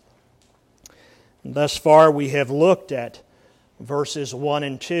Thus far we have looked at verses 1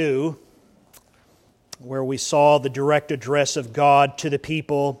 and 2, where we saw the direct address of God to the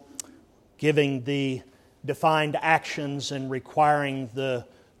people, giving the defined actions and requiring the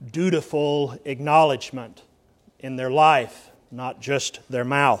dutiful acknowledgement in their life, not just their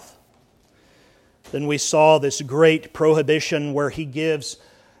mouth. Then we saw this great prohibition where He gives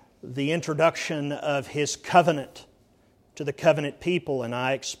the introduction of His covenant to the covenant people, and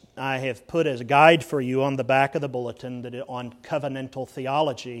I have put as a guide for you on the back of the bulletin that on covenantal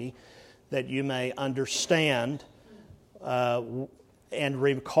theology, that you may understand and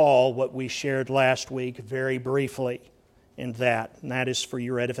recall what we shared last week very briefly in that. And that is for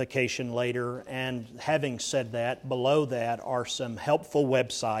your edification later. And having said that, below that are some helpful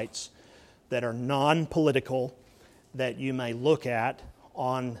websites that are non-political that you may look at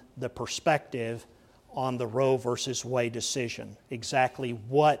on the perspective on the Roe versus Wade decision. Exactly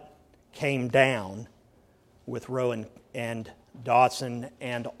what came down with Roe and Dotson,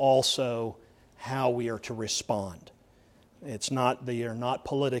 and also how we are to respond. They are not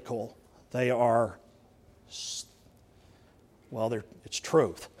political. They are, it's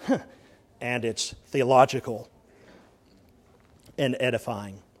truth. And it's theological and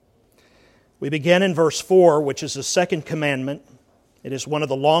edifying. We begin in verse 4, which is the second commandment. It is one of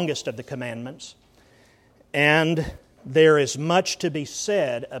the longest of the commandments. And there is much to be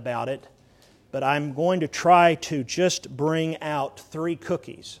said about it, but I'm going to try to just bring out 3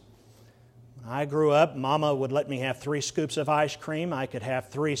 cookies. When I grew up, Mama would let me have 3 scoops of ice cream. I could have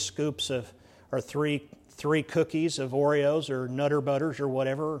 3 scoops of, or three cookies of Oreos or Nutter Butters or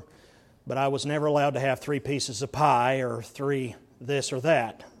whatever, but I was never allowed to have 3 pieces of pie or 3 this or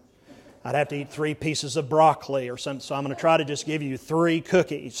that. I'd have to eat 3 pieces of broccoli or something, so I'm going to try to just give you 3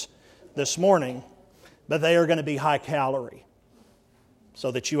 cookies this morning, but they are going to be high calorie,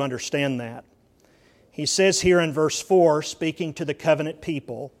 so that you understand that. He says here in verse 4, speaking to the covenant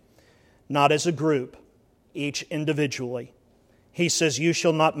people, not as a group, each individually. He says, "You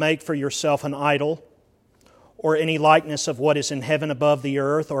shall not make for yourself an idol, or any likeness of what is in heaven above the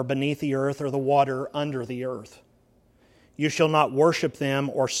earth, or beneath the earth, or the water under the earth. You shall not worship them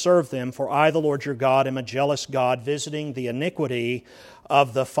or serve them, for I, the Lord your God, am a jealous God, visiting the iniquity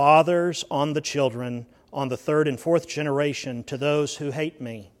of the fathers on the children, on the 3rd and 4th generation, to those who hate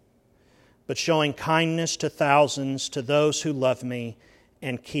me, but showing kindness to thousands, to those who love me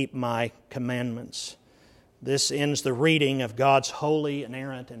and keep my commandments." This ends the reading of God's holy,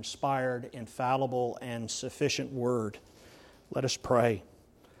 inerrant, inspired, infallible, and sufficient Word. Let us pray.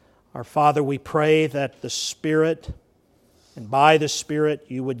 Our Father, we pray that the Spirit, and by the Spirit,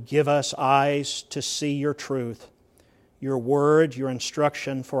 you would give us eyes to see your truth, your Word, your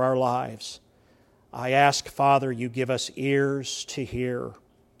instruction for our lives. I ask, Father, you give us ears to hear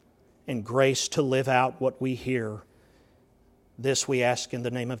and grace to live out what we hear. This we ask in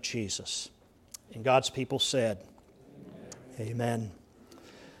the name of Jesus. And God's people said, Amen.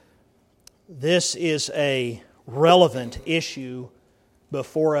 This is a relevant issue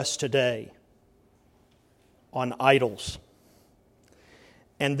before us today on idols.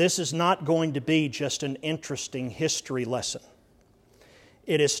 And this is not going to be just an interesting history lesson.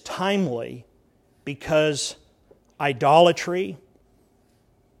 It is timely because idolatry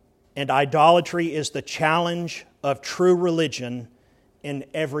is the challenge of true religion in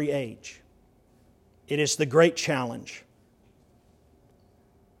every age. It is the great challenge,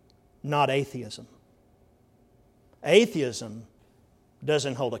 not atheism. Atheism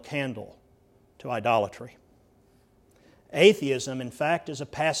doesn't hold a candle to idolatry. Atheism, in fact, is a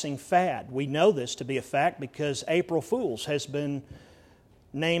passing fad. We know this to be a fact because April Fool's has been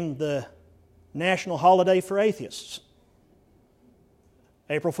named the national holiday for atheists.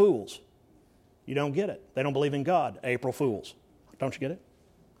 April Fools. You don't get it. They don't believe in God. April Fools. Don't you get it?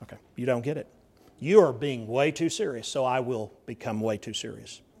 Okay. You don't get it. You are being way too serious, so I will become way too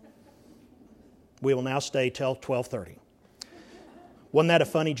serious. We will now stay till 12:30. Wasn't that a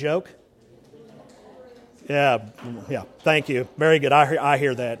funny joke? Yeah. Thank you. Very good. I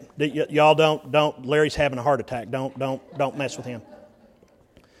hear that. Y'all don't. Larry's having a heart attack. Don't mess with him.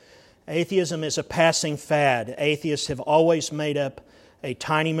 Atheism is a passing fad. Atheists have always made up a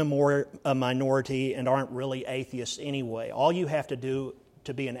tiny minority and aren't really atheists anyway. All you have to do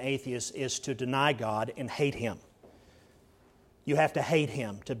to be an atheist is to deny God and hate Him. You have to hate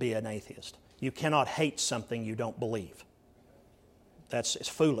Him to be an atheist. You cannot hate something you don't believe. It's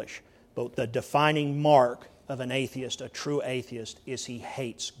foolish. But the defining mark of an atheist, a true atheist, is he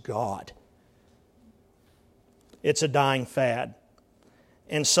hates God. It's a dying fad.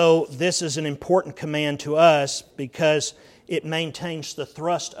 And so this is an important command to us because it maintains the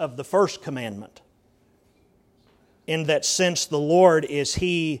thrust of the first commandment. in that since the Lord is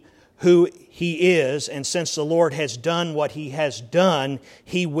He who He is, and since the Lord has done what He has done,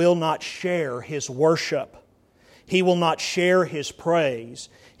 He will not share His worship. He will not share His praise.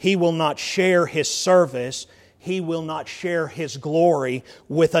 He will not share His service. He will not share His glory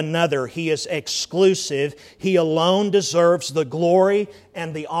with another. He is exclusive. He alone deserves the glory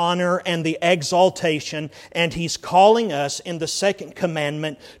and the honor and the exaltation. And He's calling us in the second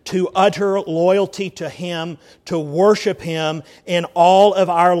commandment to utter loyalty to Him, to worship Him in all of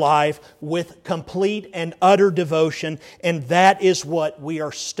our life with complete and utter devotion. And that is what we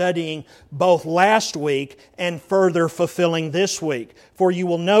are studying both last week and further fulfilling this week. For you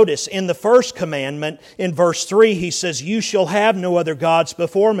will notice in the first commandment, in verse 3, He says, "You shall have no other gods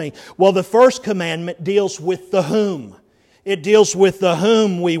before me." Well, the first commandment deals with the whom. It deals with the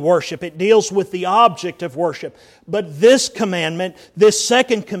whom we worship. It deals with the object of worship. But this commandment, this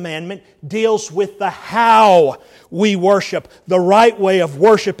second commandment, deals with the how we worship, the right way of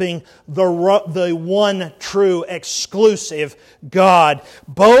worshiping the one true exclusive God.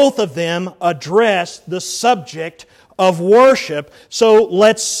 Both of them address the subject of worship. So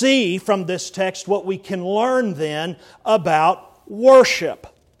let's see from this text what we can learn then about worship.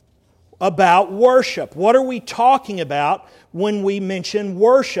 About worship. What are we talking about when we mention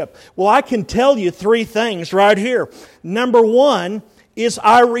worship? Well, I can tell you three things right here. Number one is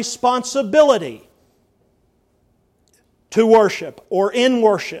our responsibility to worship or in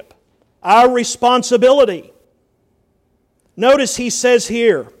worship. Our responsibility. Notice He says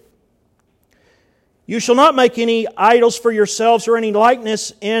here, "You shall not make any idols for yourselves or any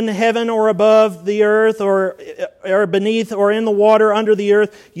likeness in heaven or above the earth or beneath or in the water under the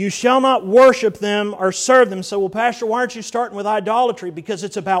earth. You shall not worship them or serve them." So, well, Pastor, why aren't you starting with idolatry? Because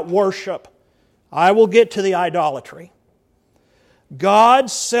it's about worship. I will get to the idolatry.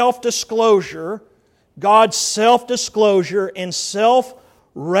 God's self-disclosure and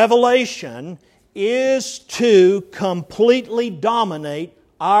self-revelation is to completely dominate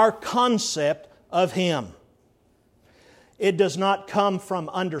our concept of Him. It does not come from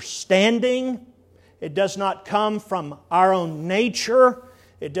understanding. It does not come from our own nature.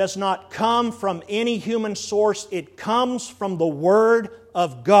 It does not come from any human source. It comes from the Word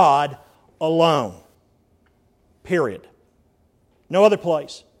of God alone. Period. No other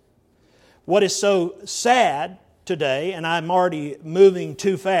place. What is so sad today, and I'm already moving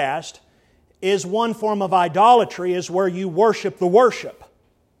too fast, is one form of idolatry is where you worship the worship.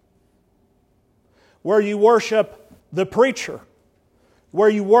 Where you worship the preacher, where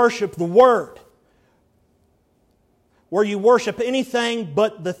you worship the Word, where you worship anything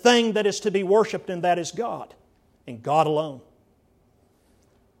but the thing that is to be worshipped, and that is God, and God alone.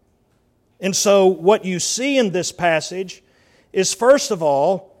 And so what you see in this passage is, first of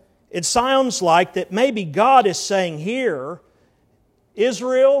all, it sounds like that maybe God is saying here,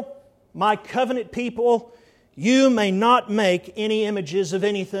 Israel, my covenant people, you may not make any images of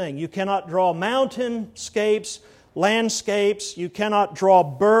anything. You cannot draw mountainscapes, landscapes. You cannot draw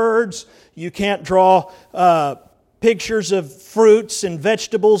birds. You can't draw pictures of fruits and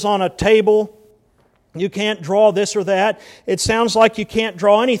vegetables on a table. You can't draw this or that. It sounds like you can't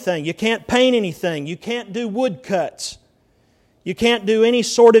draw anything. You can't paint anything. You can't do woodcuts. You can't do any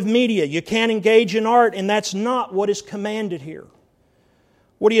sort of media. You can't engage in art, and that's not what is commanded here.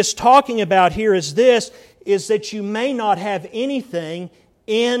 What He is talking about here is this, is that you may not have anything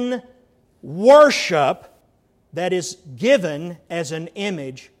in worship that is given as an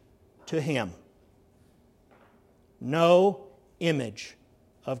image to Him. No image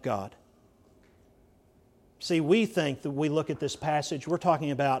of God. See, we think that we look at this passage, we're talking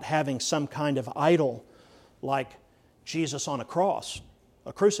about having some kind of idol like Jesus on a cross,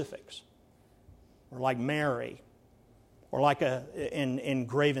 a crucifix, or like Mary, or like an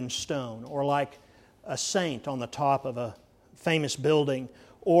engraven stone, or like a saint on the top of a famous building,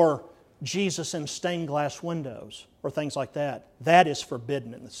 or Jesus in stained glass windows, or things like that. That is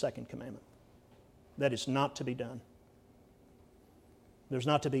forbidden in the second commandment. That is not to be done. There's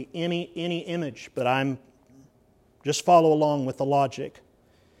not to be any image, but just follow along with the logic.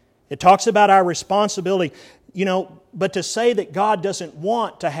 It talks about our responsibility. But to say that God doesn't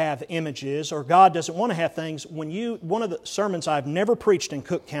want to have images or God doesn't want to have things, one of the sermons I've never preached in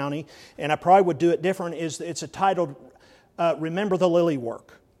Cook County, and I probably would do it different, is it's titled, Remember the Lily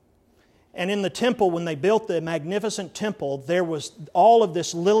Work. And in the temple, when they built the magnificent temple, there was all of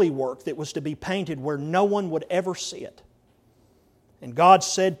this lily work that was to be painted where no one would ever see it. And God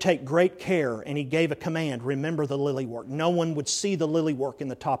said, take great care, and He gave a command, remember the lily work. No one would see the lily work in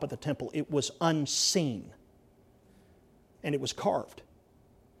the top of the temple. It was unseen. And it was carved.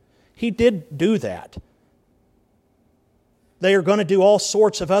 He did do that. They are going to do all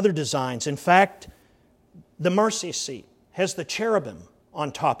sorts of other designs. In fact, the mercy seat has the cherubim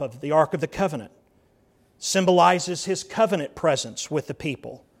on top of the Ark of the Covenant. Symbolizes His covenant presence with the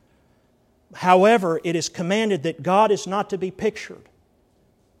people. However, it is commanded that God is not to be pictured.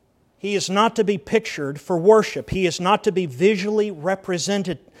 He is not to be pictured for worship. He is not to be visually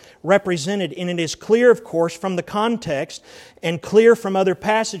represented. And it is clear, of course, from the context and clear from other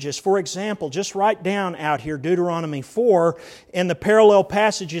passages. For example, just write down out here Deuteronomy 4, and the parallel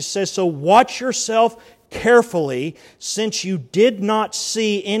passages says, "So watch yourself carefully, since you did not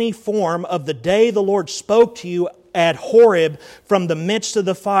see any form of the day the Lord spoke to you at Horeb from the midst of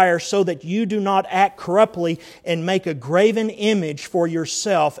the fire, so that you do not act corruptly and make a graven image for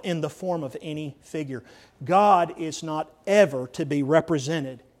yourself in the form of any figure." God is not ever to be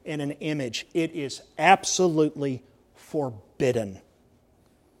represented in an image. It is absolutely forbidden.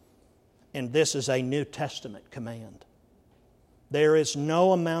 And this is a New Testament command. There is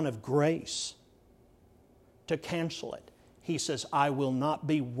no amount of grace to cancel it. He says, "I will not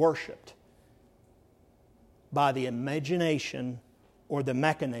be worshipped by the imagination or the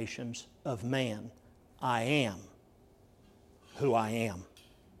machinations of man. I am who I am."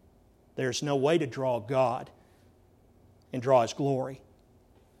 There's no way to draw God and draw His glory.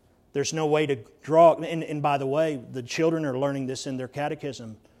 There's no way to draw, and by the way, the children are learning this in their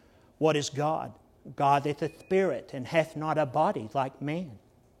catechism. What is God? God is a spirit and hath not a body like man.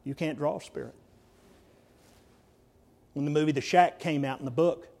 You can't draw a spirit. When the movie The Shack came out in the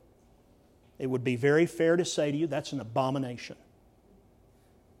book, it would be very fair to say to you that's an abomination.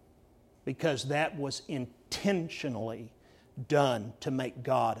 Because that was intentionally done to make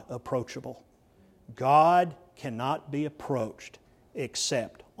God approachable. God cannot be approached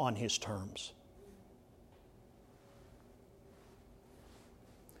except on His terms.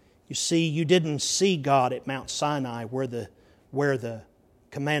 You see, you didn't see God at Mount Sinai where the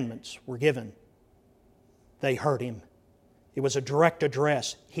commandments were given. They heard Him. It was a direct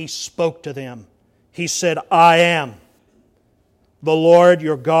address. He spoke to them. He said, "I am the Lord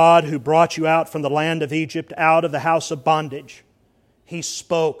your God who brought you out from the land of Egypt, out of the house of bondage." He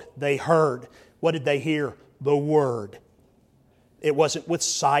spoke. They heard. What did they hear? The Word. It wasn't with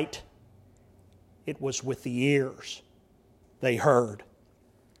sight. It was with the ears. They heard.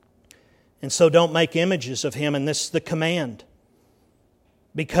 And so don't make images of Him, and this is the command.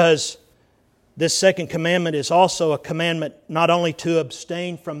 Because this second commandment is also a commandment not only to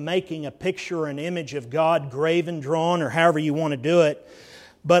abstain from making a picture or an image of God, graven, drawn, or however you want to do it,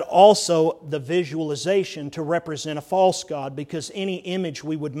 but also the visualization to represent a false God, because any image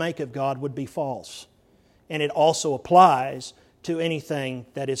we would make of God would be false. And it also applies to anything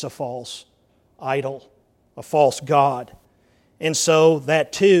that is a false idol, a false God. And so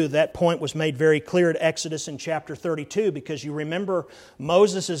that point was made very clear at Exodus in chapter 32, because you remember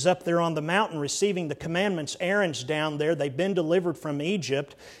Moses is up there on the mountain receiving the commandments. Aaron's down there. They've been delivered from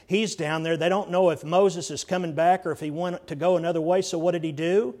Egypt. He's down there. They don't know if Moses is coming back or if he went to go another way. So what did he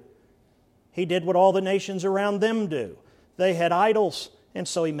do? He did what all the nations around them do. They had idols, and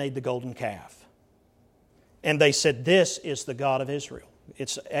so he made the golden calf. And they said, "This is the God of Israel."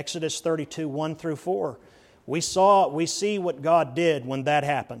 It's Exodus 32, 1 through 4. We see what God did when that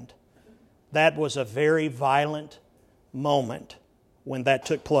happened. That was a very violent moment when that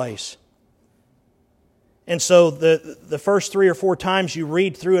took place. And so the first 3 or 4 times you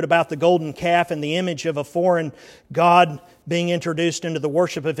read through it about the golden calf and the image of a foreign god being introduced into the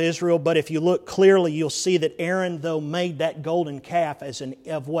worship of Israel. But if you look clearly, you'll see that Aaron, though, made that golden calf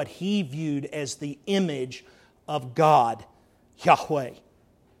of what he viewed as the image of God, Yahweh.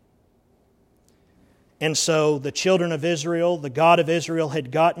 And so the children of Israel, the God of Israel had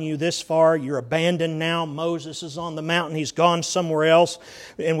gotten you this far. You're abandoned now. Moses is on the mountain. He's gone somewhere else,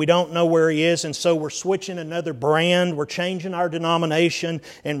 and we don't know where he is. And so we're switching another brand. We're changing our denomination,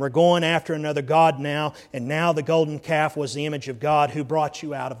 and we're going after another God now. And now the golden calf was the image of God who brought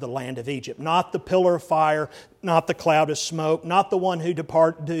you out of the land of Egypt. Not the pillar of fire, not the cloud of smoke, not the one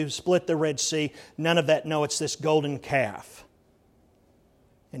who split the Red Sea. None of that. No, it's this golden calf.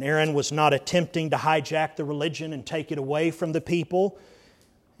 And Aaron was not attempting to hijack the religion and take it away from the people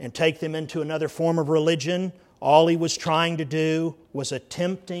and take them into another form of religion. All he was trying to do was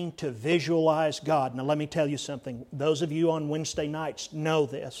attempting to visualize God. Now let me tell you something. Those of you on Wednesday nights know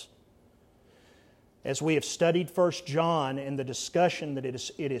this. As we have studied 1 John and the discussion that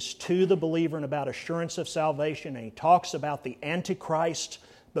it is to the believer and about assurance of salvation, and he talks about the Antichrist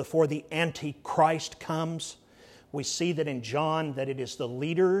before the Antichrist comes. We see that in John that it is the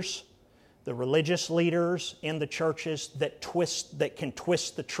leaders The religious leaders in the churches that can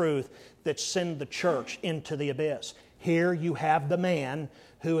twist the truth, that send the church into the abyss. Here you have the man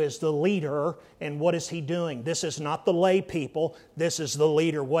who is the leader, and what is he doing? This is not the lay people, this is the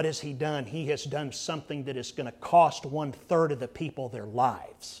leader. What has he done? He has done something that is going to cost 1/3 of the people their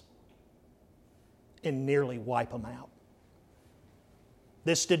lives and nearly wipe them out.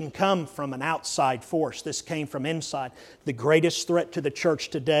 This didn't come from an outside force. This came from inside. The greatest threat to the church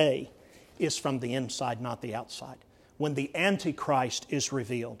today is from the inside, not the outside. When the Antichrist is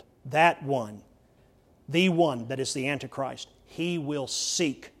revealed, that one, the one that is the Antichrist, he will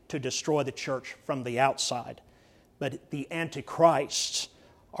seek to destroy the church from the outside. But the Antichrists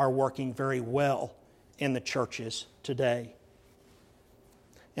are working very well in the churches today.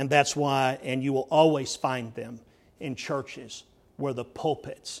 And that's why, and you will always find them in churches where the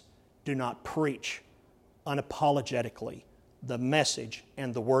pulpits do not preach unapologetically the message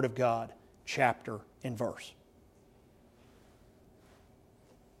and the Word of God, chapter and verse.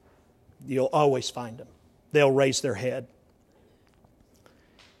 You'll always find them. They'll raise their head.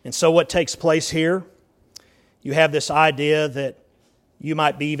 And so what takes place here, you have this idea that you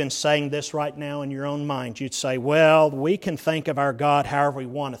might be even saying this right now in your own mind. You'd say, well, we can think of our God however we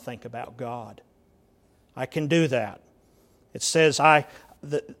want to think about God. I can do that. It says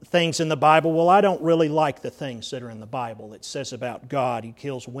the things in the Bible, well, I don't really like the things that are in the Bible. It says about God, He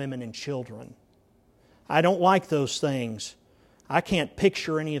kills women and children. I don't like those things. I can't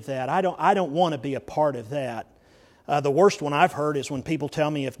picture any of that. I don't want to be a part of that. The worst one I've heard is when people tell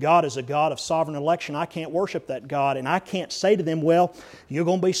me if God is a God of sovereign election, I can't worship that God. And I can't say to them, well, you're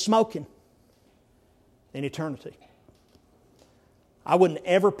going to be smoking in eternity. I wouldn't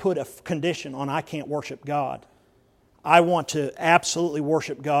ever put a condition on I can't worship God. I want to absolutely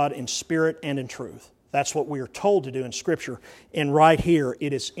worship God in spirit and in truth. That's what we are told to do in Scripture. And right here,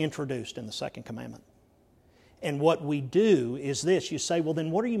 it is introduced in the second commandment. And what we do is this. You say, well, then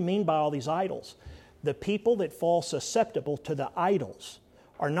what do you mean by all these idols? The people that fall susceptible to the idols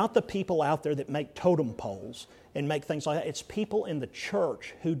are not the people out there that make totem poles and make things like that. It's people in the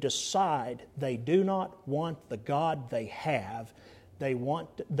church who decide they do not want the God they have. They want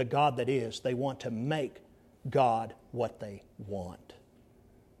the God that is. They want to make God what they want.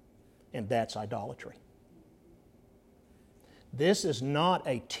 And that's idolatry. This is not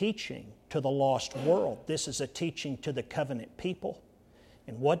a teaching to the lost world. This is a teaching to the covenant people.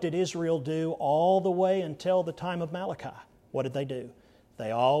 And what did Israel do all the way until the time of Malachi? What did they do?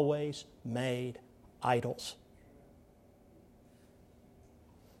 They always made idols.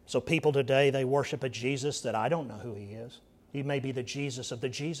 So people today, they worship a Jesus that I don't know who He is. He may be the Jesus of the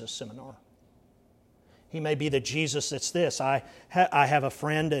Jesus seminar. He may be the Jesus that's this. I have a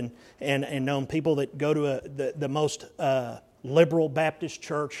friend and known people that go to the most liberal Baptist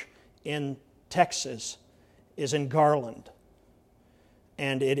church in Texas is in Garland.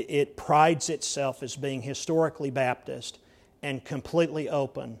 And it prides itself as being historically Baptist and completely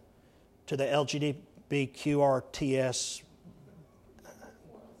open to the LGBTQRTS.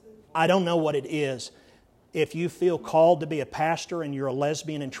 I don't know what it is. If you feel called to be a pastor and you're a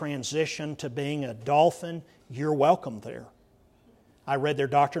lesbian and transition to being a dolphin, you're welcome there. I read their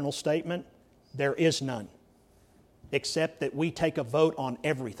doctrinal statement. There is none, except that we take a vote on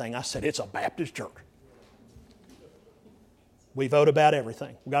everything. I said, it's a Baptist church. We vote about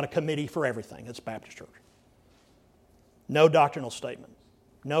everything. We've got a committee for everything. It's Baptist church. No doctrinal statement.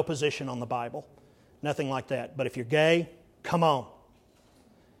 No position on the Bible. Nothing like that. But if you're gay, come on.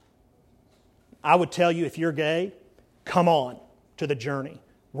 I would tell you if you're gay, come on to the journey.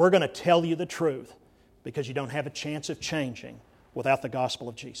 We're going to tell you the truth because you don't have a chance of changing without the gospel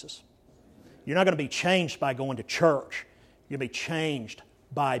of Jesus. You're not going to be changed by going to church. You'll be changed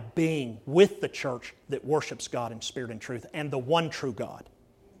by being with the church that worships God in spirit and truth and the one true God.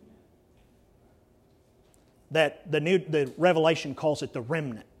 That the Revelation calls it the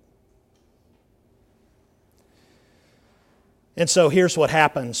remnant. And so here's what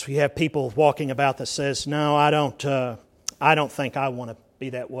happens. You have people walking about that says, no, I don't think I want to be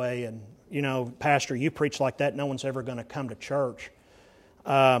that way. And, you know, Pastor, you preach like that, no one's ever going to come to church.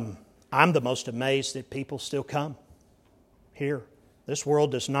 I'm the most amazed that people still come here. This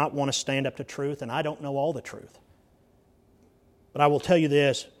world does not want to stand up to truth, and I don't know all the truth. But I will tell you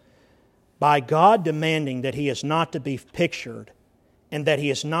this. By God demanding that He is not to be pictured and that He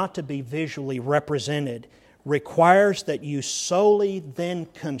is not to be visually represented requires that you solely then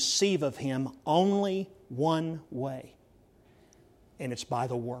conceive of Him only one way, and it's by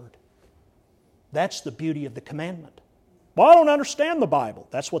the Word. That's the beauty of the commandment. Well, I don't understand the Bible.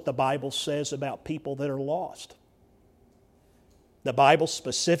 That's what the Bible says about people that are lost. The Bible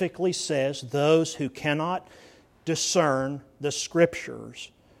specifically says those who cannot discern the Scriptures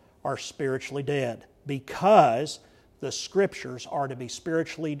are spiritually dead, because the Scriptures are to be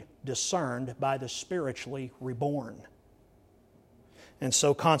spiritually discerned by the spiritually reborn. And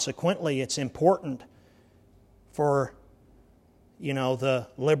so consequently, it's important for, the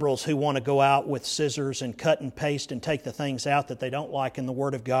liberals who want to go out with scissors and cut and paste and take the things out that they don't like in the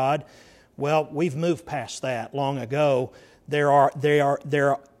Word of God. Well, we've moved past that long ago. There are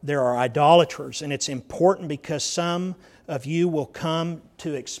idolaters, and it's important because some of you will come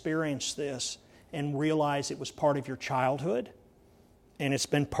to experience this and realize it was part of your childhood, and it's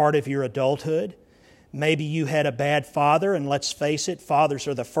been part of your adulthood. Maybe you had a bad father, and let's face it, fathers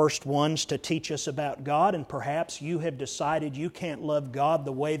are the first ones to teach us about God, and perhaps you have decided you can't love God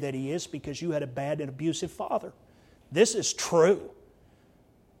the way that He is because you had a bad and abusive father. This is true.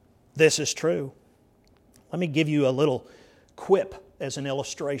 This is true. Let me give you a little quip as an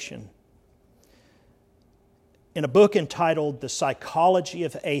illustration. In a book entitled The Psychology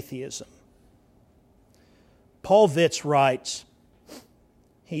of Atheism, Paul Vitz writes,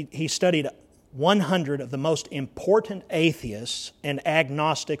 he studied 100 of the most important atheists and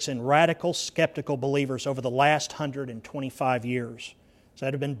agnostics and radical skeptical believers over the last 125 years. So that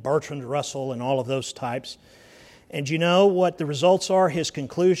would have been Bertrand Russell and all of those types. And you know what the results are? His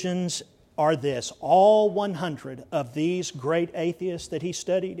conclusions are this. All 100 of these great atheists that he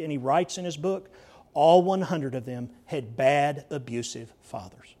studied, and he writes in his book, all 100 of them had bad, abusive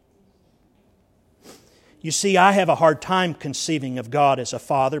fathers. You see, I have a hard time conceiving of God as a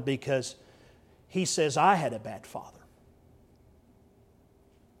father because He says I had a bad father.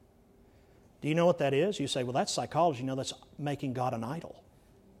 Do you know what that is? You say, well, that's psychology. No, that's making God an idol.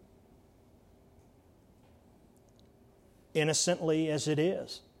 Innocently as it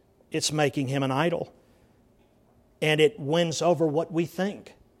is, it's making Him an idol. And it wins over what we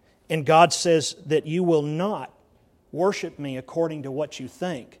think. And God says that you will not worship Me according to what you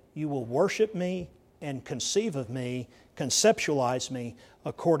think. You will worship Me and conceive of Me, conceptualize Me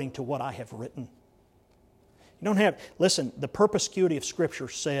according to what I have written. Listen, the perspicuity of Scripture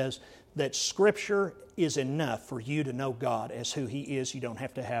says that Scripture is enough for you to know God as who He is. You don't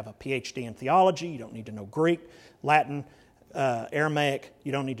have to have a PhD in theology. You don't need to know Greek, Latin, Aramaic.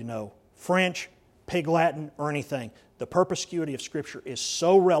 You don't need to know French, Pig Latin, or anything. The perspicuity of Scripture is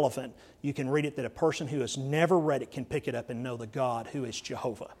so relevant, you can read it that a person who has never read it can pick it up and know the God who is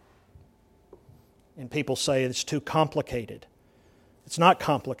Jehovah. And people say it's too complicated. It's not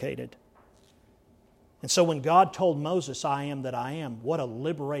complicated. And so when God told Moses, I am that I am, what a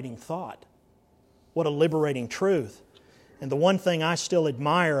liberating thought. What a liberating truth. And the one thing I still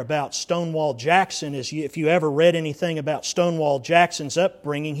admire about Stonewall Jackson is if you ever read anything about Stonewall Jackson's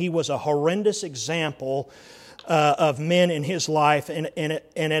upbringing, he was a horrendous example of men in his life. And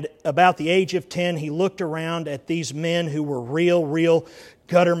at about the age of 10, he looked around at these men who were real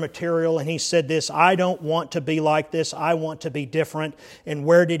gutter material, and he said this, I don't want to be like this, I want to be different. And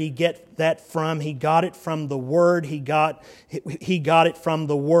where did he get that from? He got it from the Word, he got it from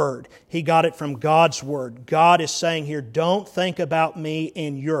the Word. He got it from God's Word. God is saying here, don't think about me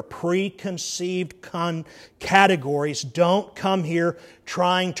in your preconceived categories. Don't come here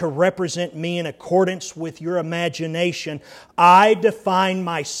trying to represent me in accordance with your imagination. I define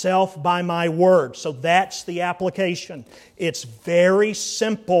myself by my Word. So that's the application. It's very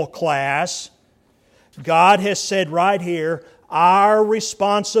simple, class. God has said right here, our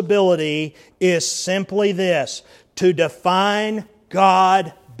responsibility is simply this, to define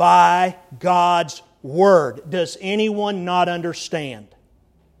God by God's Word. Does anyone not understand?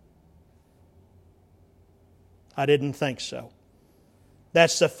 I didn't think so.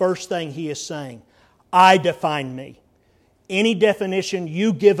 That's the first thing He is saying. I define me. Any definition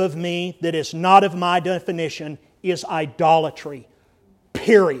you give of me that is not of my definition is idolatry.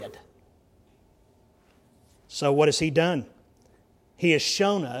 Period. So what has He done? He has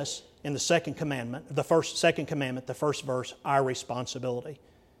shown us in the second commandment, the first verse, our responsibility.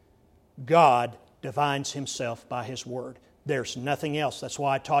 God defines Himself by His Word. There's nothing else. That's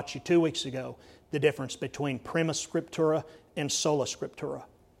why I taught you 2 weeks ago the difference between prima scriptura and sola scriptura.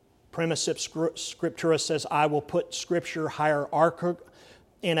 Prima scriptura says, I will put Scripture hierarchical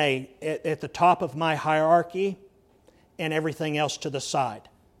at the top of my hierarchy and everything else to the side,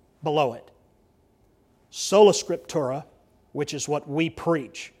 below it. Sola scriptura, which is what we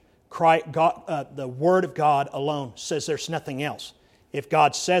preach, the Word of God alone says there's nothing else. If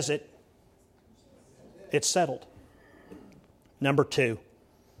God says it, it's settled. Number 2,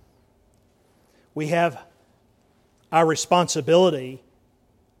 we have our responsibility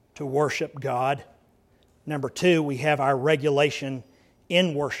to worship God Number two, we have our regulation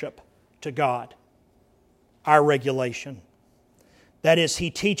in worship to God. Our regulation. That is, He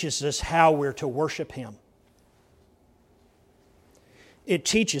teaches us how we're to worship Him. It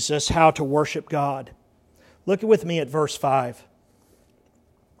teaches us how to worship God. Look with me at verse 5.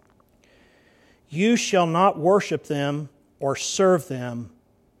 You shall not worship them or serve them.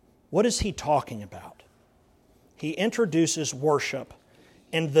 What is He talking about? He introduces worship,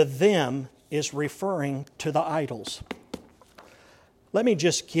 and the them is referring to the idols. Let me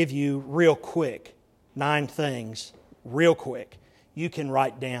just give you real quick 9 things, real quick, you can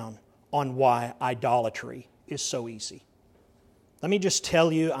write down on why idolatry is so easy. Let me just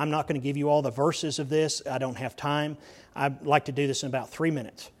tell you, I'm not going to give you all the verses of this. I don't have time. I'd like to do this in about 3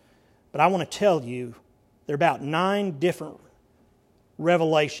 minutes. But I want to tell you, there are about 9 different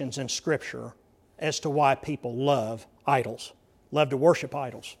revelations in Scripture as to why people love idols, love to worship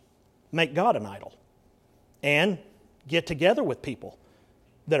idols, make God an idol, and get together with people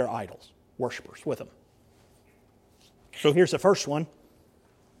that are idols, worshipers with them. So here's the first one.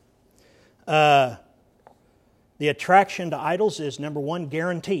 The attraction to idols is, number 1,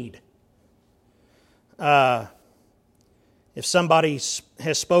 guaranteed. If somebody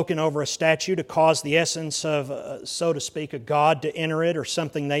has spoken over a statue to cause the essence of, so to speak, a god to enter it or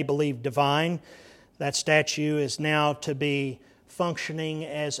something they believe divine, that statue is now to be functioning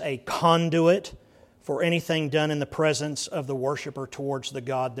as a conduit for anything done in the presence of the worshiper towards the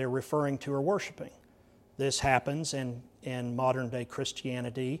god they're referring to or worshiping. This happens in modern-day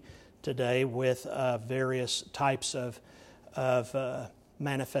Christianity today with various types of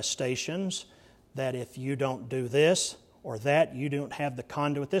manifestations that if you don't do this or that, you don't have the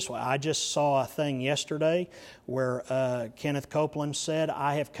conduit this way. I just saw a thing yesterday where Kenneth Copeland said,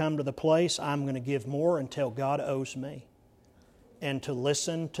 I have come to the place I'm going to give more until God owes me. And to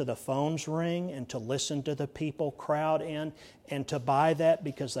listen to the phones ring and to listen to the people crowd in and to buy that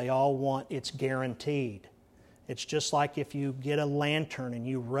because they all want, it's guaranteed. It's just like if you get a lantern and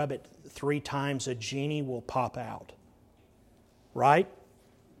you rub it 3 times, a genie will pop out. Right?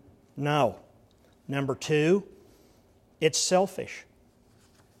 No. Number 2, it's selfish.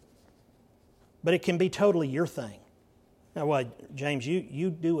 But it can be totally your thing. Now, well, James, you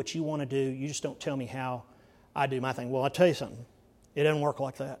do what you want to do. You just don't tell me how I do my thing. Well, I'll tell you something. It doesn't work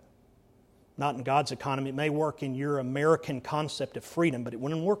like that. Not in God's economy. It may work in your American concept of freedom, but it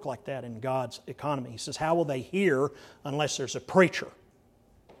wouldn't work like that in God's economy. He says, how will they hear unless there's a preacher?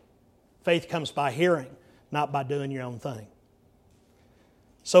 Faith comes by hearing, not by doing your own thing.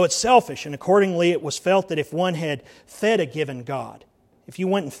 So it's selfish, and accordingly it was felt that if one had fed a given god, if you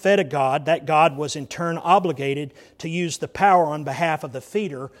went and fed a god, that god was in turn obligated to use the power on behalf of the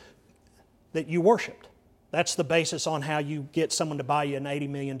feeder that you worshipped. That's the basis on how you get someone to buy you an $80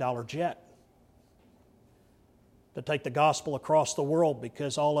 million jet to take the gospel across the world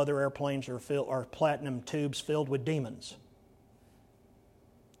because all other airplanes are platinum tubes filled with demons.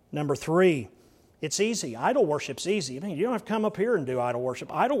 Number 3, it's easy. Idol worship's easy. I mean, you don't have to come up here and do idol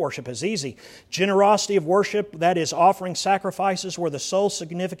worship. Idol worship is easy. Generosity of worship, that is offering sacrifices, were the sole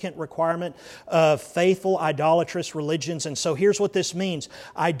significant requirement of faithful idolatrous religions. And so here's what this means.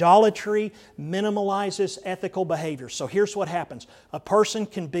 Idolatry minimalizes ethical behavior. So here's what happens. A person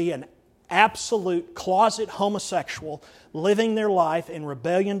can be an absolute closet homosexual living their life in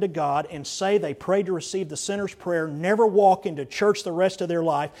rebellion to God and say they pray to receive the sinner's prayer, never walk into church the rest of their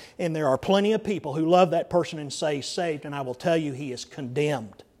life, and there are plenty of people who love that person and say he's saved, and I will tell you he is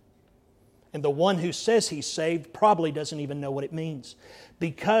condemned. And the one who says he's saved probably doesn't even know what it means.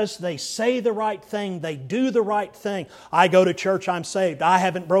 Because they say the right thing, they do the right thing. I go to church, I'm saved. I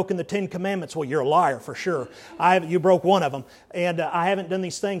haven't broken the 10 Commandments. Well, you're a liar for sure. You broke one of them. And I haven't done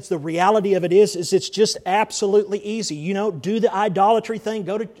these things. The reality of it is it's just absolutely easy. You know, do the idolatry thing.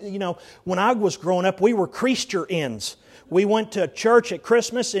 Go to, when I was growing up, we were Christians. We went to church at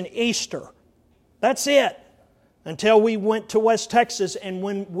Christmas and Easter. That's it. Until we went to West Texas, and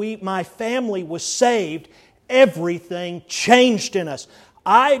when my family was saved, everything changed in us.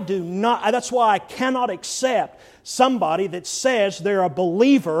 That's why I cannot accept somebody that says they're a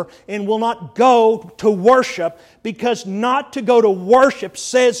believer and will not go to worship, because not to go to worship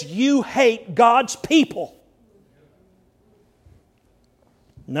says you hate God's people.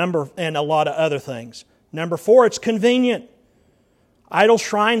 And a lot of other things. Number 4, it's convenient. Idol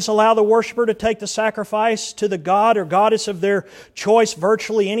shrines allow the worshiper to take the sacrifice to the god or goddess of their choice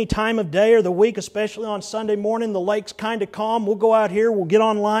virtually any time of day or the week, especially on Sunday morning. The lake's kind of calm. We'll go out here, we'll get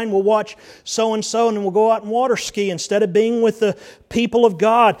online, we'll watch so-and-so, and then we'll go out and water ski instead of being with the people of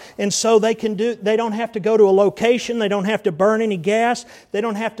God. And so they don't have to go to a location, they don't have to burn any gas, they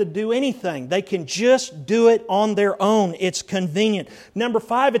don't have to do anything. They can just do it on their own. It's convenient. Number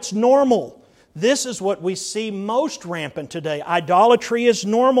 5, it's normal. This is what we see most rampant today. Idolatry is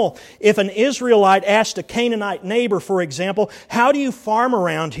normal. If an Israelite asked a Canaanite neighbor, for example, how do you farm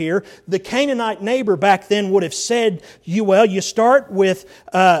around here? The Canaanite neighbor back then would have said, you start with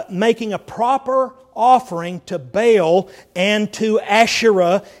making a proper offering to Baal and to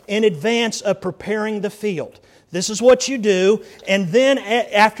Asherah in advance of preparing the field. This is what you do, and then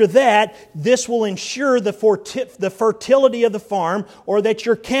after that, this will ensure the fertility of the farm, or that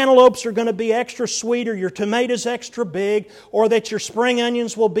your cantaloupes are going to be extra sweet, or your tomatoes extra big, or that your spring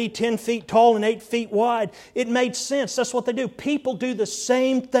onions will be 10 feet tall and 8 feet wide. It made sense. That's what they do. People do the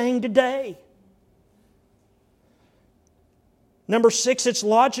same thing today. Number 6, it's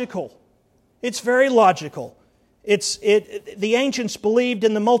logical. It's very logical. The ancients believed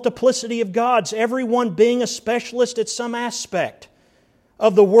in the multiplicity of gods, everyone being a specialist at some aspect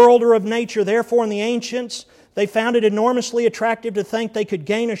of the world or of nature. Therefore, in the ancients, they found it enormously attractive to think they could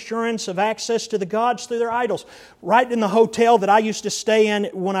gain assurance of access to the gods through their idols. Right in the hotel that I used to stay in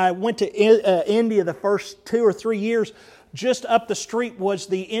when I went to India the first 2 or 3 years, just up the street was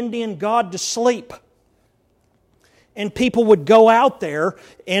the Indian god to sleep. And people would go out there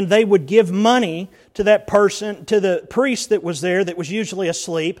and they would give money to that person, to the priest that was there that was usually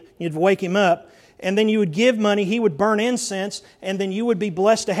asleep. You'd wake him up. And then you would give money, he would burn incense, and then you would be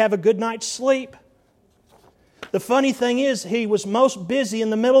blessed to have a good night's sleep. The funny thing is, he was most busy in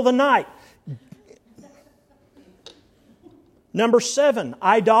the middle of the night. Number 7,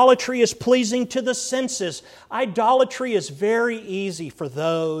 idolatry is pleasing to the senses. Idolatry is very easy for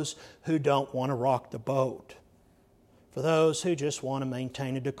those who don't want to rock the boat. For those who just want to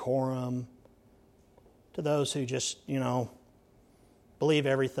maintain a decorum, to those who just, believe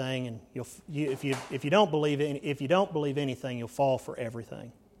everything, and if you don't believe anything, you'll fall for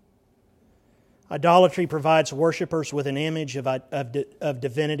everything. Idolatry provides worshipers with an image of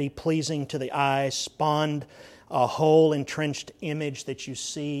divinity pleasing to the eye, spawned a whole entrenched image that you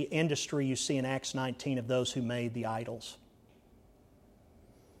see in Acts 19 of those who made the idols.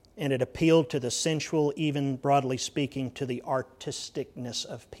 And it appealed to the sensual, even broadly speaking, to the artisticness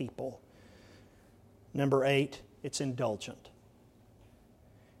of people. Number 8, it's indulgent.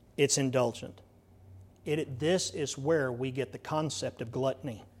 It's indulgent. This is where we get the concept of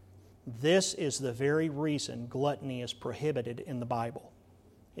gluttony. This is the very reason gluttony is prohibited in the Bible,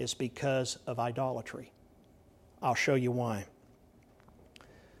 is because of idolatry. I'll show you why.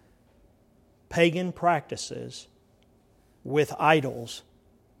 Pagan practices with idols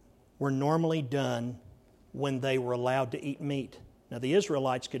were normally done when they were allowed to eat meat. Now, the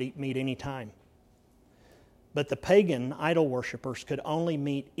Israelites could eat meat any time. But the pagan idol worshippers could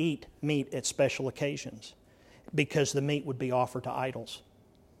only eat meat at special occasions because the meat would be offered to idols.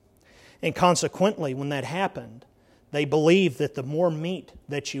 And consequently, when that happened, they believed that the more meat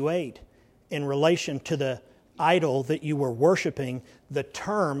that you ate in relation to the idol that you were worshiping, the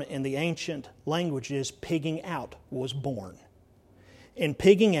term in the ancient languages, pigging out, was born. And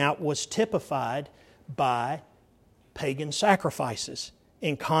pigging out was typified by pagan sacrifices,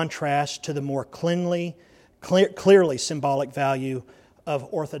 in contrast to the more clearly symbolic value of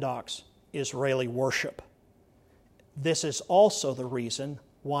Orthodox Israeli worship. This is also the reason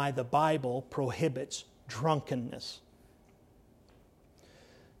why the Bible prohibits drunkenness.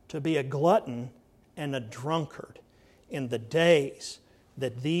 To be a glutton and a drunkard in the days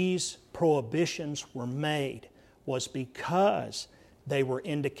that these prohibitions were made was because they were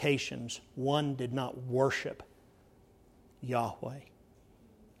indications one did not worship Yahweh.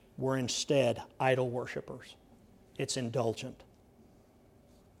 Were instead idol worshipers. It's indulgent.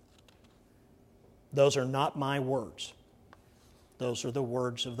 Those are not my words. Those are the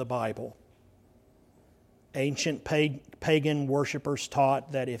words of the Bible. Ancient pagan worshipers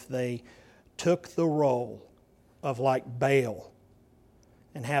taught that if they took the role of like Baal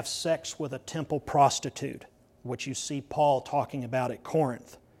and have sex with a temple prostitute, which you see Paul talking about at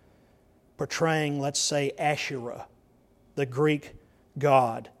Corinth, portraying, let's say, Asherah, the Greek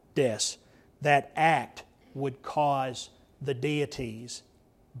goddess, that act would cause the deities,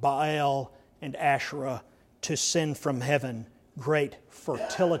 Baal and Asherah, to send from heaven great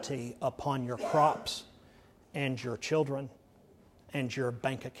fertility upon your crops and your children and your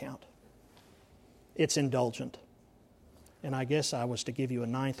bank account. It's indulgent. and I guess I was to give you a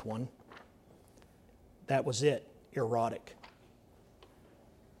ninth one. That was it, erotic.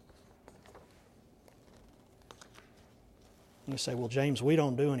 You say, well, James, we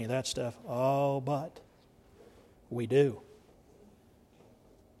don't do any of that stuff. Oh, but we do.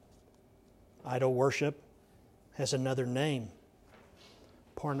 Idol worship has another name,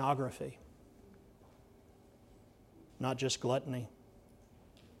 pornography. Not just gluttony,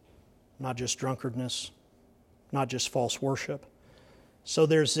 not just drunkardness, not just false worship. So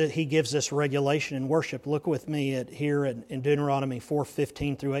he gives this regulation in worship. Look with me here in Deuteronomy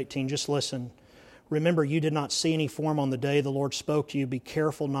 4:15 through 18. Just listen. Remember, you did not see any form on the day the Lord spoke to you. Be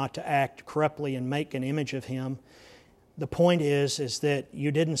careful not to act corruptly and make an image of Him. The point is that you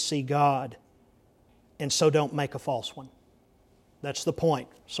didn't see God, and so don't make a false one. That's the point.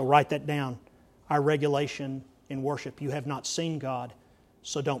 So write that down. Our regulation in worship. You have not seen God,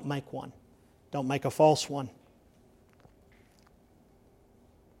 so don't make one. Don't make a false one.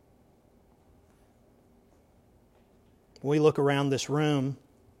 When we look around this room,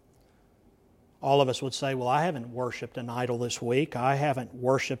 all of us would say, well, I haven't worshiped an idol this week. I haven't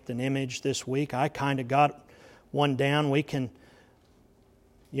worshiped an image this week. I kind of got one down. We can,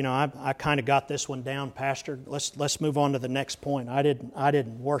 I kind of got this one down, Pastor. Let's move on to the next point. I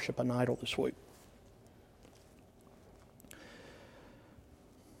didn't worship an idol this week.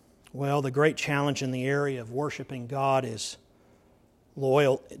 Well, the great challenge in the area of worshiping God is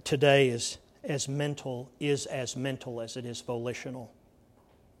today is as mental as it is volitional.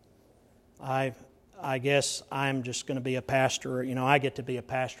 I guess I'm just going to be a pastor. I get to be a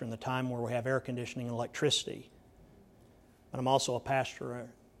pastor in the time where we have air conditioning and electricity. But I'm also a pastor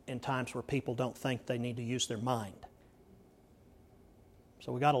in times where people don't think they need to use their mind.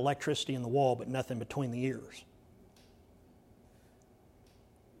 So we got electricity in the wall, but nothing between the ears.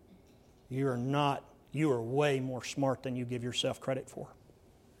 You are way more smart than you give yourself credit for.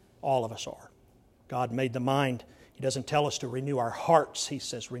 All of us are. God made the mind. He doesn't tell us to renew our hearts. He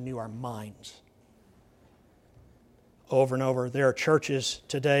says renew our minds. Over and over, there are churches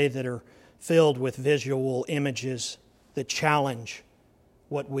today that are filled with visual images that challenge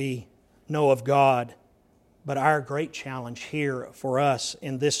what we know of God. But our great challenge here for us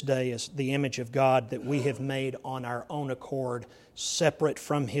in this day is the image of God that we have made on our own accord, separate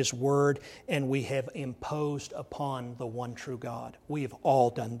from His Word, and we have imposed upon the one true God. We have all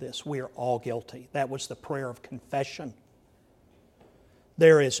done this. We are all guilty. That was the prayer of confession.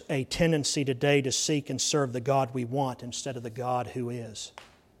 There is a tendency today to seek and serve the God we want instead of the God who is.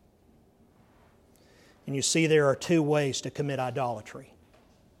 And you see, there are two ways to commit idolatry.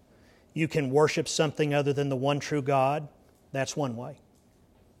 You can worship something other than the one true God. That's one way.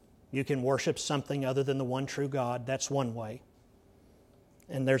 You can worship something other than the one true God. That's one way.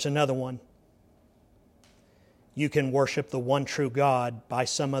 And there's another one. You can worship the one true God by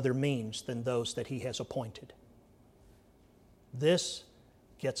some other means than those that He has appointed. This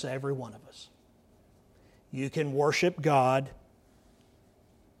gets every one of us. You can worship God,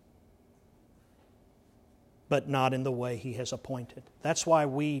 but not in the way He has appointed. That's why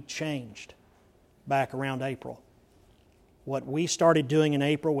we changed back around April. What we started doing in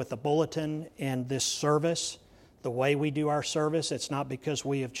April with the bulletin and this service, the way we do our service, it's not because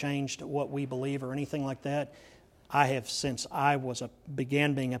we have changed what we believe or anything like that. I have, since I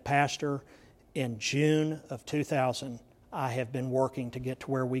began being a pastor in June of 2000, I have been working to get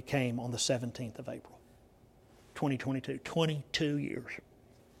to where we came on the 17th of April, 2022, 22 years.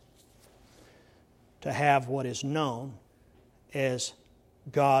 To have what is known as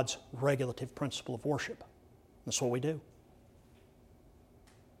God's regulative principle of worship. That's what we do.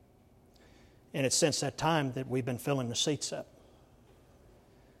 And it's since that time that we've been filling the seats up.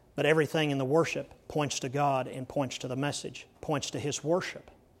 But everything in the worship points to God and points to the message, points to His worship.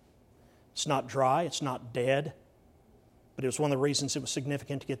 It's not dry, it's not dead, but it was one of the reasons it was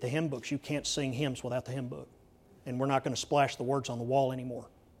significant to get the hymn books. You can't sing hymns without the hymn book. And we're not going to splash the words on the wall anymore,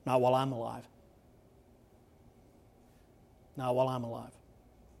 not while I'm alive. Not while I'm alive.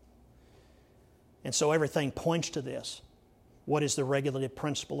 And so everything points to this. What is the regulative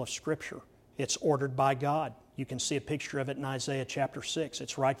principle of Scripture? It's ordered by God. You can see a picture of it in Isaiah chapter 6.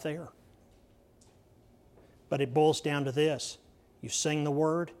 It's right there. But it boils down to this. You sing the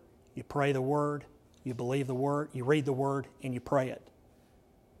Word, you pray the Word, you believe the Word, you read the Word, and you pray it.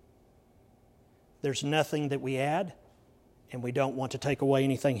 There's nothing that we add, and we don't want to take away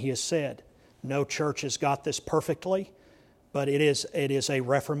anything He has said. No church has got this perfectly, but it is a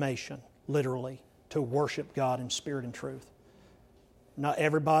reformation, literally, to worship God in spirit and truth. Not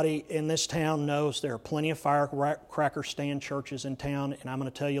everybody in this town knows there are plenty of firecracker stand churches in town, and I'm going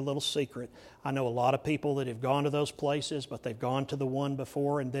to tell you a little secret. I know a lot of people that have gone to those places, but they've gone to the one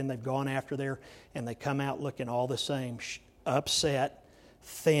before, and then they've gone after there, and they come out looking all the same, upset,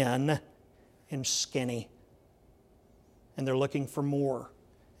 thin, and skinny. And they're looking for more.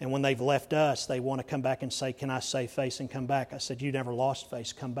 And when they've left us, they want to come back and say, "Can I save face and come back?" I said, "You never lost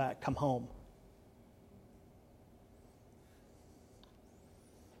face. Come back. Come home."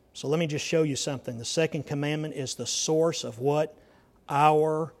 So let me just show you something. The second commandment is the source of what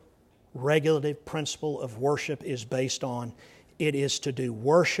our regulative principle of worship is based on. It is to do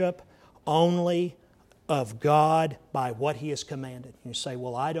worship only of God by what He has commanded. You say,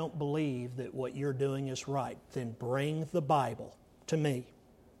 "Well, I don't believe that what you're doing is right." Then bring the Bible to me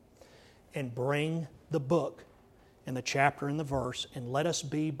and bring the book and the chapter and the verse, and let us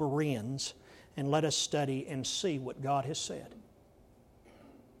be Bereans and let us study and see what God has said.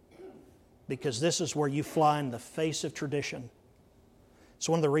 Because this is where you fly in the face of tradition. It's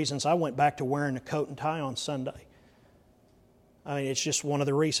one of the reasons I went back to wearing a coat and tie on Sunday. I mean, it's just one of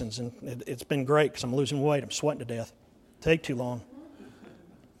the reasons, and it's been great because I'm losing weight. I'm sweating to death. Take too long.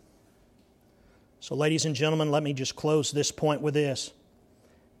 So, ladies and gentlemen, let me just close this point with this.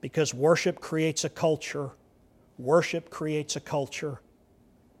 Because worship creates a culture. Worship creates a culture.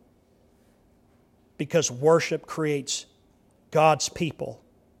 Because worship creates God's people.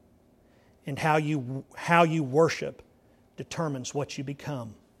 And how you worship determines what you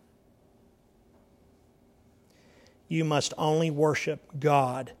become. You must only worship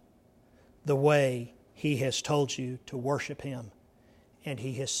God the way He has told you to worship Him. And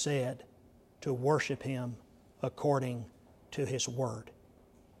He has said to worship Him according to His Word.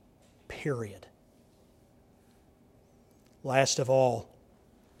 Period. Last of all,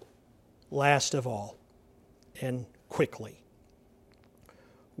 and quickly,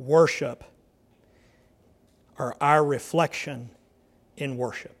 worship, or our reflection in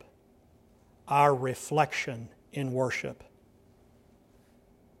worship. Our reflection in worship.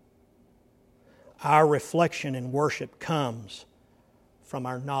 Our reflection in worship comes from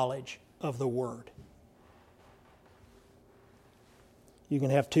our knowledge of the Word. You can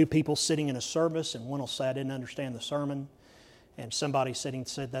have two people sitting in a service, and one will say, "I didn't understand the sermon," and somebody sitting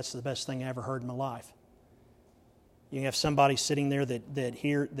said, "That's the best thing I ever heard in my life." You can have somebody sitting there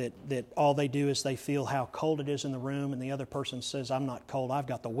that all they do is they feel how cold it is in the room, and the other person says, "I'm not cold, I've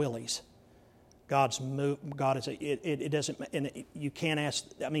got the willies." God is, it doesn't, and you can't ask,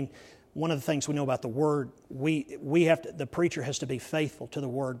 I mean, one of the things we know about the Word, we have to, the preacher has to be faithful to the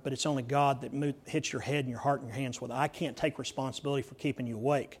Word, but it's only God that hits your head and your heart and your hands with it. I can't take responsibility for keeping you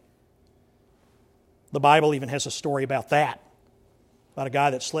awake. The Bible even has a story about that, about a guy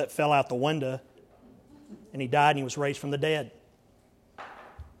that fell out the window, and he died and he was raised from the dead.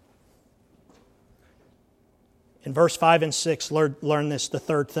 In verse 5 and 6, learn this, the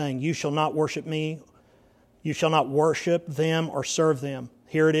third thing. You shall not worship me. You shall not worship them or serve them.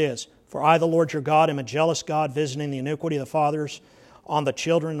 Here it is. For I, the Lord your God, am a jealous God, visiting the iniquity of the fathers on the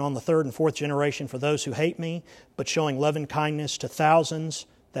children, on the third and fourth generation for those who hate me, but showing love and kindness to thousands,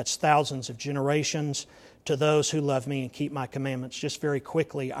 that's thousands of generations, to those who love me and keep my commandments. Just very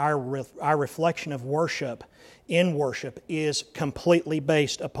quickly, our reflection of worship in worship is completely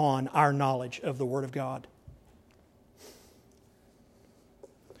based upon our knowledge of the Word of God.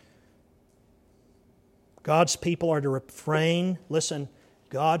 God's people are to refrain, listen,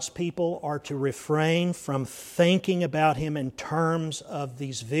 God's people are to refrain from thinking about Him in terms of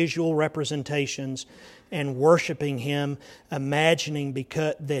these visual representations and worshiping Him, imagining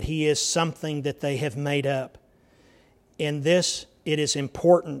that He is something that they have made up. In this, it is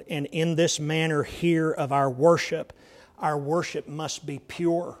important, and in this manner here of our worship must be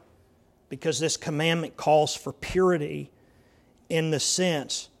pure, because this commandment calls for purity in the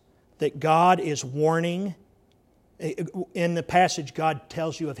sense that God is warning. In the passage, God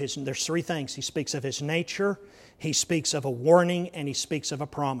tells you of there's three things. He speaks of His nature, He speaks of a warning, and He speaks of a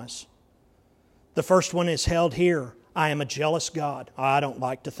promise. The first one is held here. I am a jealous God. I don't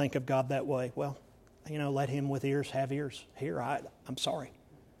like to think of God that way. Well, let him with ears have ears. Here, I'm sorry.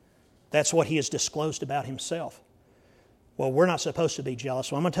 That's what He has disclosed about Himself. Well, we're not supposed to be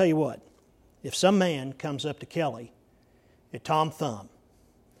jealous. Well, I'm going to tell you what. If some man comes up to Kelly at Tom Thumb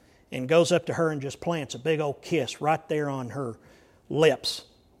and goes up to her and just plants a big old kiss right there on her lips,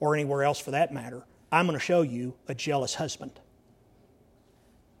 or anywhere else for that matter, I'm going to show you a jealous husband.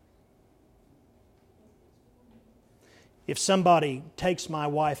 If somebody takes my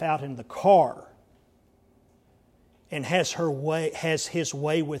wife out in the car and has his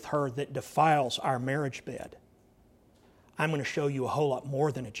way with her that defiles our marriage bed, I'm going to show you a whole lot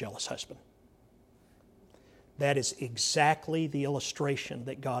more than a jealous husband. That is exactly the illustration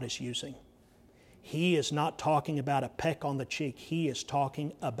that God is using. He is not talking about a peck on the cheek. He is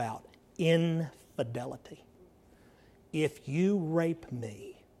talking about infidelity. If you rape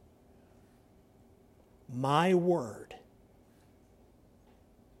me, my word,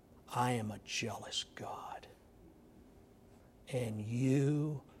 I am a jealous God, and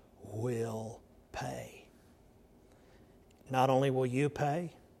you will pay. Not only will you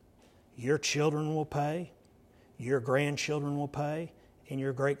pay, your children will pay, your grandchildren will pay, and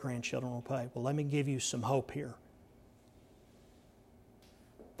your great-grandchildren will pay. Well, let me give you some hope here.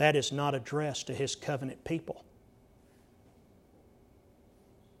 That is not addressed to His covenant people,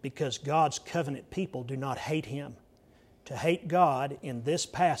 because God's covenant people do not hate Him. To hate God in this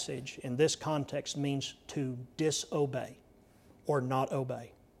passage, in this context, means to disobey or not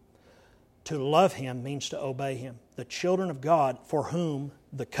obey. To love Him means to obey Him. The children of God, for whom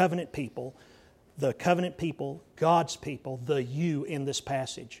the covenant people, God's people, the you in this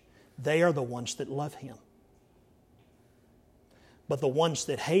passage, they are the ones that love Him. But the ones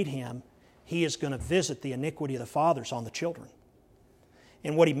that hate Him, He is going to visit the iniquity of the fathers on the children.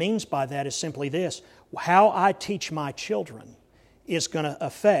 And what He means by that is simply this: how I teach my children is going to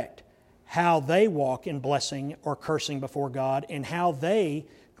affect how they walk in blessing or cursing before God, and how they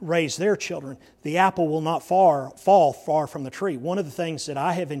raise their children. The apple will not fall far from the tree. One of the things that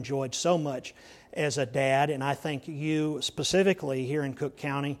I have enjoyed so much as a dad, and I think you specifically here in Cook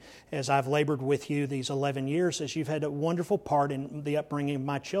County, as I've labored with you these 11 years, is you've had a wonderful part in the upbringing of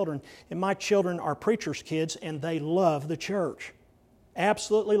my children. And my children are preachers' kids, and they love the church.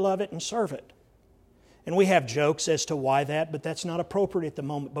 Absolutely love it and serve it. And we have jokes as to why that, but that's not appropriate at the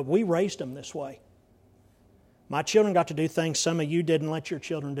moment. But we raised them this way. My children got to do things some of you didn't let your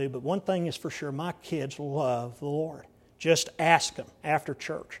children do, but one thing is for sure, my kids love the Lord. Just ask them after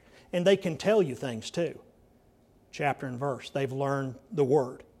church. And they can tell you things too. Chapter and verse. They've learned the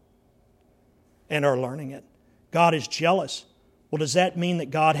Word and are learning it. God is jealous. Well, does that mean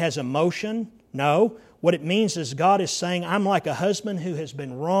that God has emotion? No. What it means is God is saying, I'm like a husband who has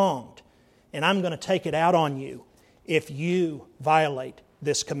been wronged, and I'm going to take it out on you if you violate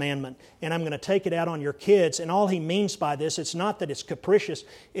this commandment. And I'm going to take it out on your kids. And all He means by this, it's not that it's capricious.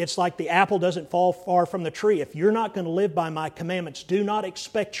 It's like the apple doesn't fall far from the tree. If you're not going to live by my commandments, do not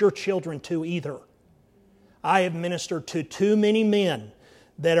expect your children to either. I have ministered to too many men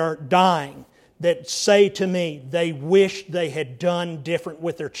that are dying that say to me they wish they had done different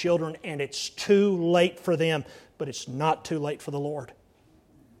with their children, and it's too late for them, but it's not too late for the Lord.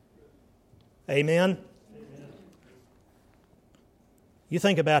 Amen? You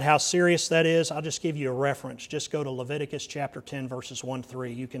think about how serious that is. I'll just give you a reference. Just go to Leviticus chapter 10, verses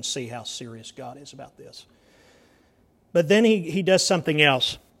 1-3. You can see how serious God is about this. But then he does something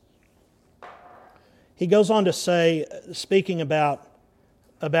else. He goes on to say, speaking about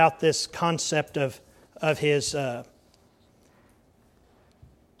this concept of his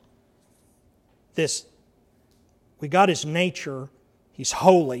we got His nature. He's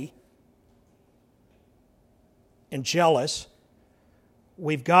holy and jealous.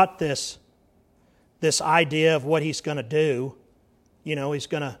 We've got this idea of what He's going to do. You know, He's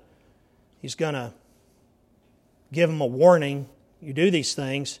going to give them a warning. You do these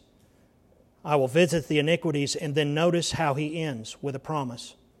things, I will visit the iniquities. And then notice how He ends with a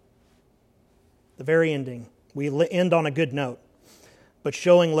promise. The very ending. We end on a good note. But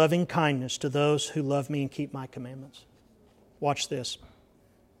showing loving kindness to those who love me and keep my commandments. Watch this.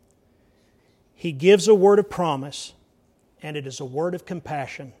 He gives a word of promise, and it is a word of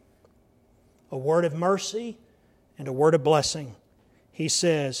compassion, a word of mercy, and a word of blessing. He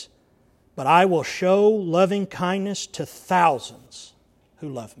says, but I will show loving kindness to thousands who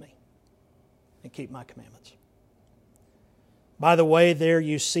love me and keep my commandments. By the way, there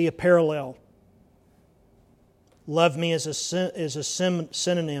you see a parallel. Love me is a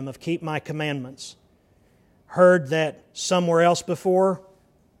synonym of keep my commandments. Heard that somewhere else before?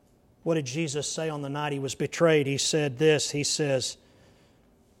 What did Jesus say on the night He was betrayed? He said this. He says,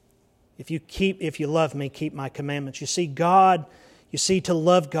 if you love me, keep my commandments. You see, to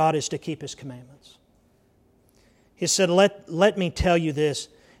love God is to keep His commandments. He said, let me tell you this.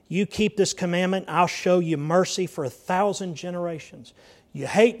 You keep this commandment, I'll show you mercy for 1,000 generations. You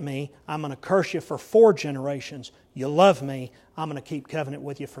hate me, I'm going to curse you for 4 generations. You love me, I'm going to keep covenant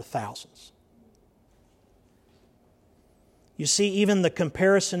with you for thousands. You see, even the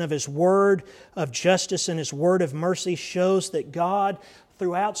comparison of His word of justice and His word of mercy shows that God,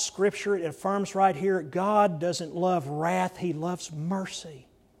 throughout Scripture, it affirms right here, God doesn't love wrath, He loves mercy.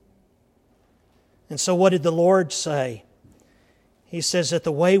 And so what did the Lord say? He says that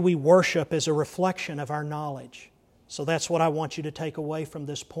the way we worship is a reflection of our knowledge. So that's what I want you to take away from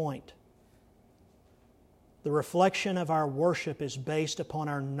this point. The reflection of our worship is based upon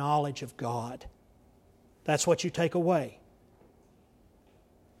our knowledge of God. That's what you take away.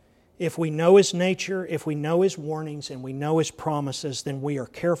 If we know His nature, if we know His warnings, and we know His promises, then we are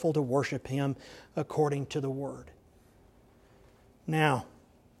careful to worship Him according to the Word. Now,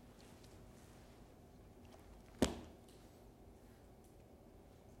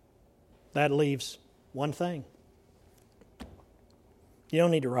 that leaves one thing. You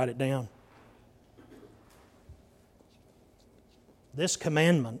don't need to write it down. This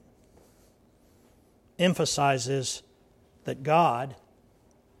commandment emphasizes that God,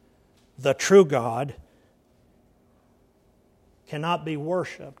 the true God, cannot be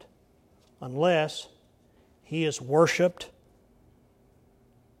worshiped unless He is worshiped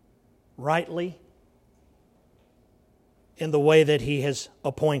rightly in the way that He has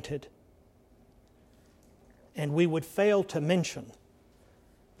appointed. And we would fail to mention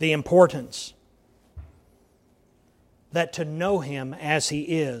the importance that to know Him as He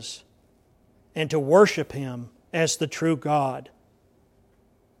is and to worship Him as the true God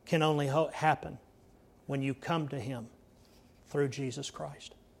can only happen when you come to Him through Jesus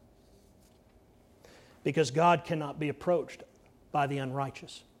Christ. Because God cannot be approached by the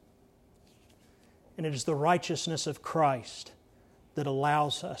unrighteous. And it is the righteousness of Christ that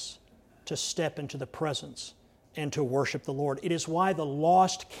allows us to step into the presence and to worship the Lord. It is why the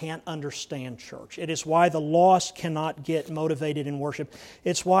lost can't understand church. It is why the lost cannot get motivated in worship.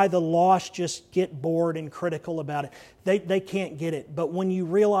 It's why the lost just get bored and critical about it. They can't get it. But when you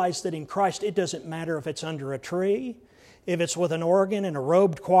realize that in Christ, it doesn't matter if it's under a tree, if it's with an organ and a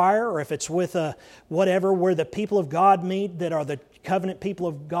robed choir, or if it's with a whatever, where the people of God meet that are the covenant people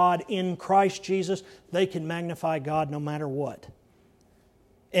of God in Christ Jesus, they can magnify God no matter what.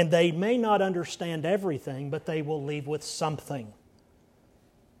 And they may not understand everything, but they will leave with something.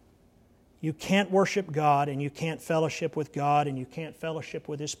 You can't worship God, and you can't fellowship with God, and you can't fellowship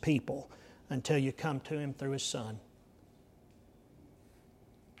with His people until you come to Him through His Son.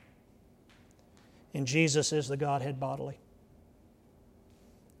 And Jesus is the Godhead bodily.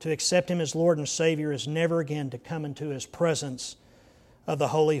 To accept Him as Lord and Savior is never again to come into His presence of the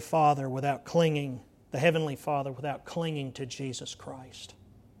Holy Father without clinging, the Heavenly Father, without clinging to Jesus Christ.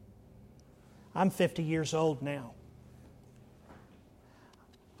 I'm 50 years old now.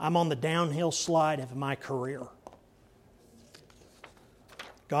 I'm on the downhill slide of my career.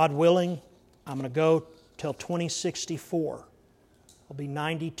 God willing, I'm going to go till 2064. I'll be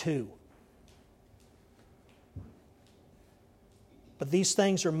 92. But these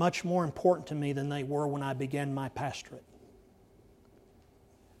things are much more important to me than they were when I began my pastorate.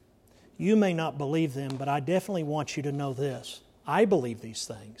 You may not believe them, but I definitely want you to know this. I believe these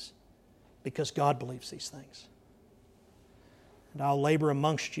things because God believes these things. And I'll labor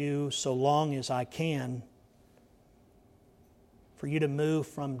amongst you so long as I can for you to move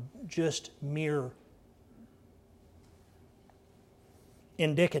from just mere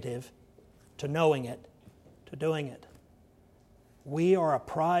indicative to knowing it, to doing it. We are a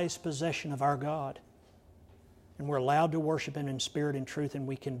prized possession of our God. And we're allowed to worship Him in spirit and truth, and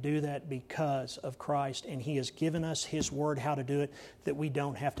we can do that because of Christ. And He has given us His Word how to do it, that we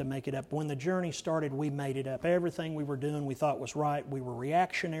don't have to make it up. When the journey started, we made it up. Everything we were doing we thought was right. We were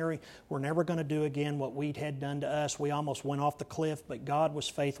reactionary. We're never going to do again what we had done to us. We almost went off the cliff, but God was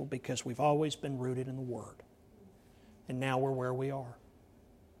faithful because we've always been rooted in the Word. And now we're where we are.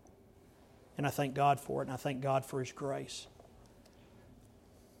 And I thank God for it, and I thank God for His grace.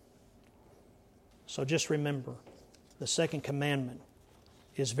 So just remember, the second commandment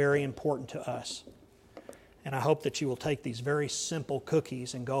is very important to us. And I hope that you will take these very simple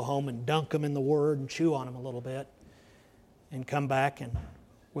cookies and go home and dunk them in the Word and chew on them a little bit and come back and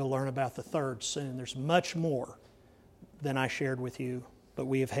we'll learn about the third soon. There's much more than I shared with you, but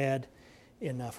we have had enough.